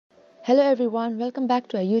Hello everyone, welcome back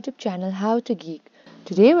to our YouTube channel How to Geek.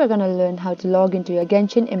 Today we're gonna learn how to log into your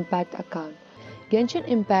Genshin Impact account. Genshin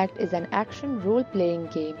Impact is an action role-playing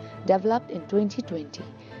game developed in 2020.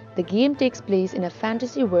 The game takes place in a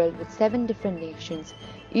fantasy world with 7 different nations,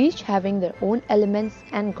 each having their own elements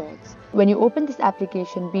and gods. When you open this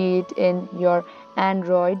application, be it in your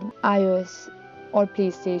Android, iOS or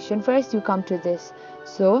PlayStation, first you come to this.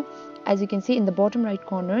 So as you can see in the bottom right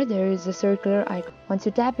corner, there is a circular icon. Once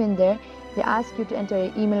you tap in there, they ask you to enter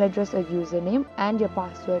your email address or username and your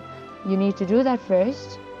password. You need to do that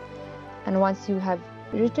first, and once you have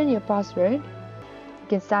written your password, you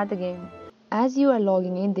can start the game. As you are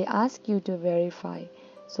logging in, they ask you to verify.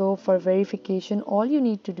 So for verification, all you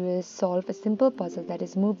need to do is solve a simple puzzle, that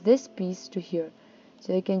is move this piece to here.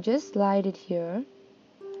 So you can just slide it here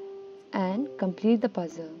and complete the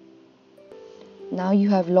puzzle. Now you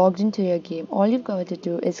have logged into your game. All you've got to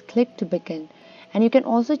do is click to begin, and you can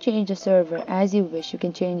also change the server as you wish. You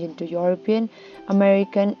can change into European,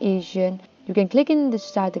 American, Asian. You can click in to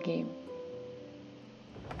start the game.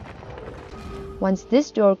 Once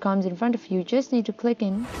this door comes in front of you, you just need to click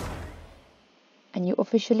in and you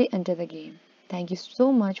officially enter the game. Thank you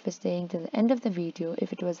so much for staying till the end of the video.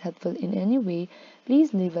 If it was helpful in any way,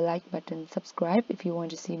 please leave a like button, subscribe if you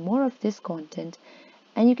want to see more of this content,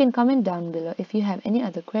 and you can comment down below if you have any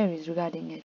other queries regarding it.